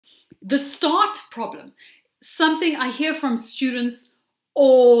The start problem, something I hear from students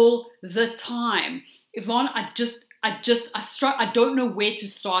all the time. Yvonne, I don't know where to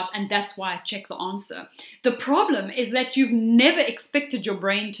start, and that's why I check the answer. The problem is that you've never expected your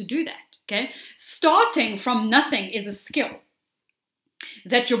brain to do that, okay? Starting from nothing is a skill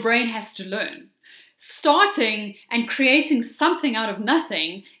that your brain has to learn. Starting and creating something out of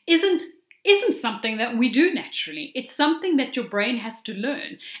nothing isn't something that we do naturally. It's something that your brain has to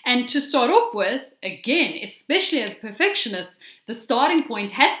learn. And to start off with, again, especially as perfectionists, the starting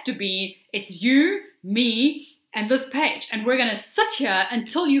point has to be, it's you, me, and this page. And we're going to sit here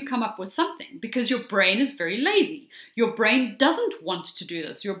until you come up with something, because your brain is very lazy. Your brain doesn't want to do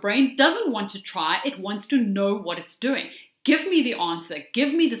this. Your brain doesn't want to try. It wants to know what it's doing. Give me the answer.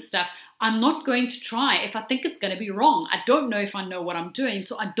 Give me the stuff. I'm not going to try if I think it's going to be wrong. I don't know if I know what I'm doing,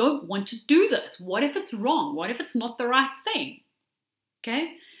 so I don't want to do this. What if it's wrong? What if it's not the right thing?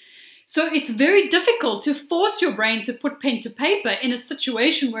 Okay? So it's very difficult to force your brain to put pen to paper in a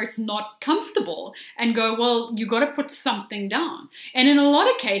situation where it's not comfortable and go, well, you got to put something down. And in a lot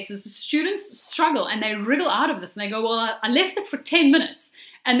of cases, the students struggle and they wriggle out of this and they go, well, I left it for 10 minutes.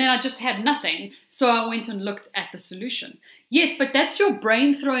 And then I just had nothing, so I went and looked at the solution. Yes, but that's your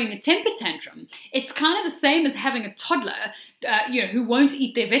brain throwing a temper tantrum. It's kind of the same as having a toddler who won't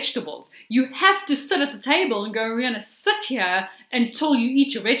eat their vegetables. You have to sit at the table and go, we're going to sit here until you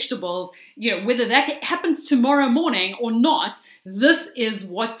eat your vegetables. Whether that happens tomorrow morning or not, this is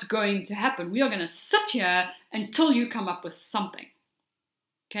what's going to happen. We are going to sit here until you come up with something.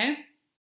 Okay?